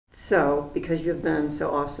So, because you've been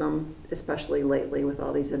so awesome, especially lately with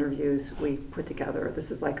all these interviews we put together,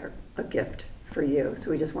 this is like a gift for you.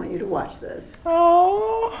 So we just want you to watch this.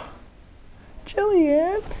 Oh,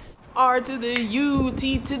 Jillian. R to the U,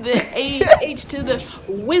 T to the A, H to the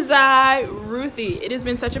Whiz-I, Ruthy. It has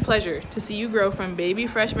been such a pleasure to see you grow from baby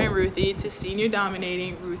freshman Ruthy to senior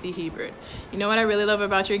dominating Ruthy Hebard. You know what I really love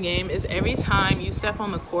about your game is every time you step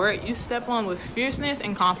on the court, you step on with fierceness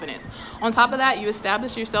and confidence. On top of that, you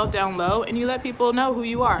establish yourself down low and you let people know who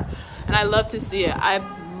you are. And I love to see it. I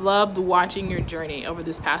loved watching your journey over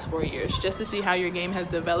this past 4 years. Just to see how your game has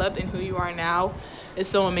developed and who you are now is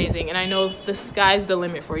so amazing. And I know the sky's the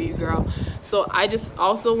limit for you, girl. So I just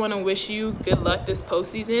also want to wish you good luck this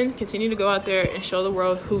postseason. Continue to go out there and show the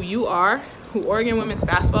world who you are, who Oregon women's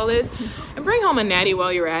basketball is, and bring home a natty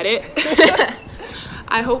while you're at it.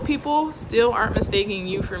 I hope people still aren't mistaking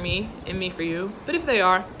you for me and me for you. But if they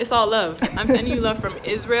are, it's all love. I'm sending you love from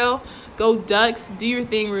Israel. Go Ducks. Do your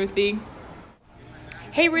thing, Ruthy.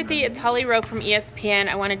 Hey Ruthy, it's Holly Rowe from ESPN.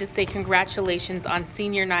 I wanted to say congratulations on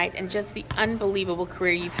senior night and just the unbelievable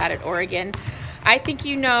career you've had at Oregon. I think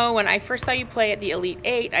you know when I first saw you play at the Elite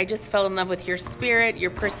Eight, I just fell in love with your spirit, your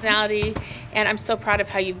personality, and I'm so proud of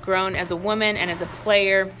how you've grown as a woman and as a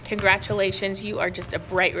player. Congratulations, you are just a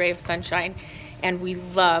bright ray of sunshine, and we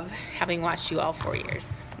love having watched you all 4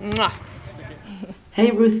 years. Mwah.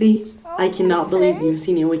 Hey Ruthy, I cannot believe your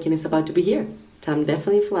senior weekend is about to be here. Time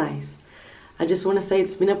definitely flies. I just want to say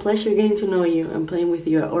it's been a pleasure getting to know you and playing with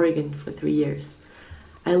you at Oregon for 3 years.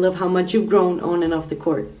 I love how much you've grown on and off the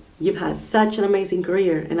court. You've had such an amazing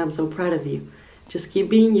career and I'm so proud of you. Just keep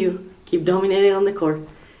being you, keep dominating on the court,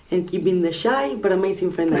 and keep being the shy but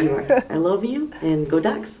amazing friend that you are. I love you and go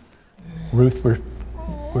Ducks. Ruth,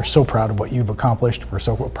 we're so proud of what you've accomplished. We're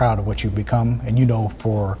so proud of what you've become. And you know,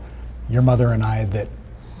 for your mother and I, that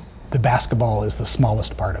the basketball is the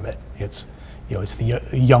smallest part of it. It's the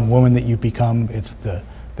young woman that you've become. It's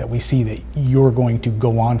that we see that you're going to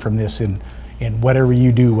go on from this in whatever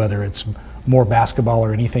you do, whether it's more basketball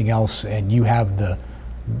or anything else, and you have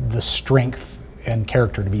the strength and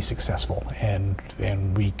character to be successful.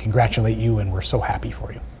 And we congratulate you, and we're so happy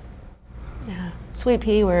for you. Yeah, Sweet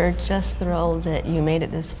Pea, we're just thrilled that you made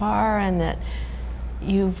it this far and that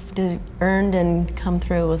you've earned and come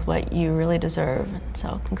through with what you really deserve.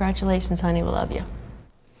 So congratulations, honey. We love you.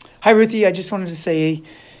 Hi, Ruthy. I just wanted to say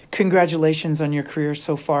congratulations on your career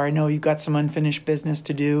so far. I know you've got some unfinished business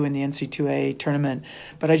to do in the NCAA tournament,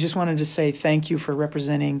 but I just wanted to say thank you for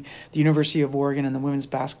representing the University of Oregon and the women's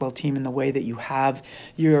basketball team in the way that you have.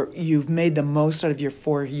 You've made the most out of your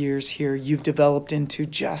 4 years here. You've developed into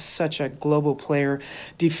just such a global player.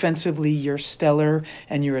 Defensively, you're stellar,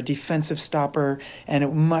 and you're a defensive stopper, and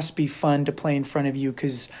it must be fun to play in front of you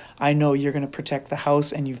because I know you're going to protect the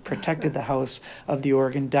house, and you've protected the house of the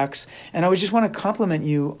Oregon Ducks. And I would just want to compliment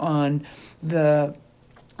you on the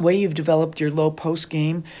way you've developed your low post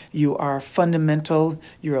game. You are fundamental.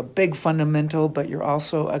 You're a big fundamental, but you're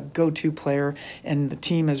also a go-to player, and the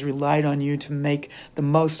team has relied on you to make the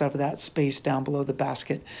most out of that space down below the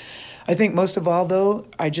basket. I think most of all, though,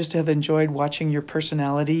 I just have enjoyed watching your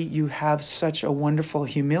personality. You have such a wonderful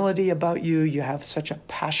humility about you. You have such a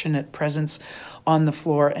passionate presence on the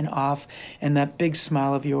floor and off, and that big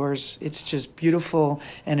smile of yours, it's just beautiful,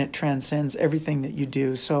 and it transcends everything that you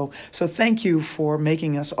do. So thank you for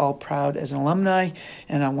making us all proud as an alumni,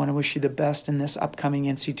 and I want to wish you the best in this upcoming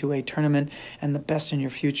NCAA tournament and the best in your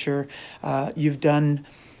future. You've done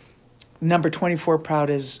number 24 proud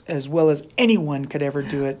as well as anyone could ever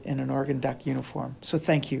do it in an Oregon Duck uniform. So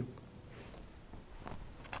thank you.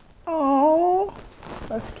 Oh,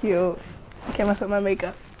 that's cute. I can't mess up my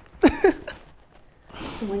makeup.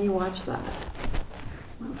 So when you watch that,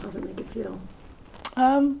 how does it make you feel?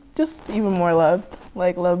 Just even more loved.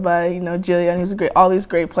 Like loved by, Jillian, who's great, all these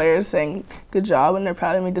great players saying good job and they're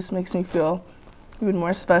proud of me just makes me feel even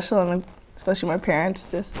more special, and especially my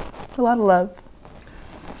parents, just a lot of love.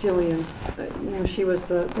 Jillian, she was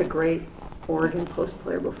the great Oregon post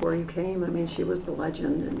player before you came. I mean, she was the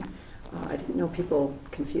legend, and I didn't know people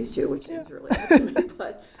confused you, which seems really odd to me,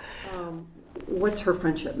 but what's her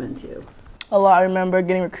friendship meant to you? A lot. I remember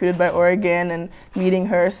getting recruited by Oregon and meeting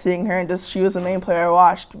her, seeing her, and just she was the main player I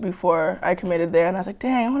watched before I committed there. And I was like,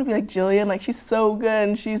 dang, I want to be like Jillian. Like, she's so good,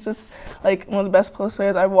 and she's just like one of the best post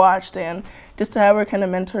players I've watched. And just to have her kind of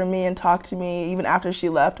mentor me and talk to me even after she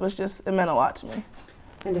left was just, it meant a lot to me.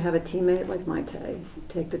 And to have a teammate like Maite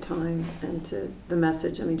take the time and to the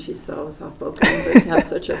message, I mean, she's so soft-spoken, but to have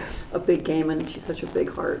such a big game, and she's such a big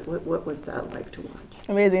heart. What was that like to watch?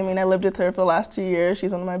 Amazing. I mean, I lived with her for the last 2 years.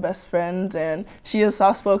 She's one of my best friends, and she is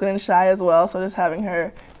soft-spoken and shy as well, so just having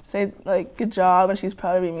her say like good job and she's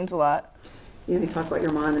proud of me means a lot. You know, you talk about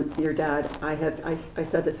your mom and your dad. I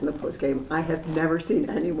said this in the post game. I have never seen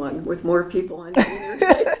anyone with more people on senior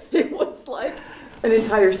day. It was like an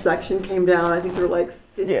entire section came down. I think there were like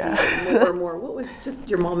 50 or more. What was just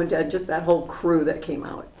your mom and dad, just that whole crew that came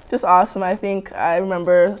out? Just awesome. I think I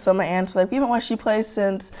remember some of my aunts were like, we haven't watched you play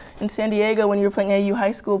since in San Diego when you were playing AU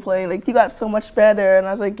high school playing. Like, you got so much better. And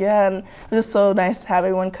I was like, yeah. And it was just so nice to have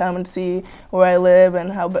everyone come and see where I live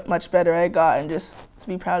and how much better I got and just to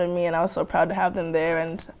be proud of me. And I was so proud to have them there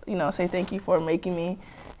and, you know, say thank you for making me,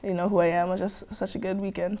 you know, who I am. It was just such a good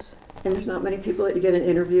weekend. And there's not many people that you get an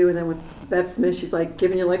interview, and then with Bev Smith, she's like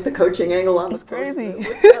giving you like the coaching angle on It's the crazy. Post.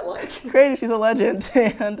 What's that like? Crazy. She's a legend,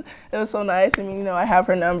 and it was so nice. I mean, you know, I have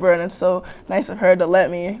her number, and it's so nice of her to let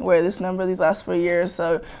me wear this number these last 4 years.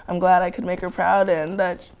 So I'm glad I could make her proud, and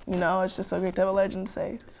that, you know, it's just so great to have a legend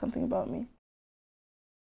say something about me.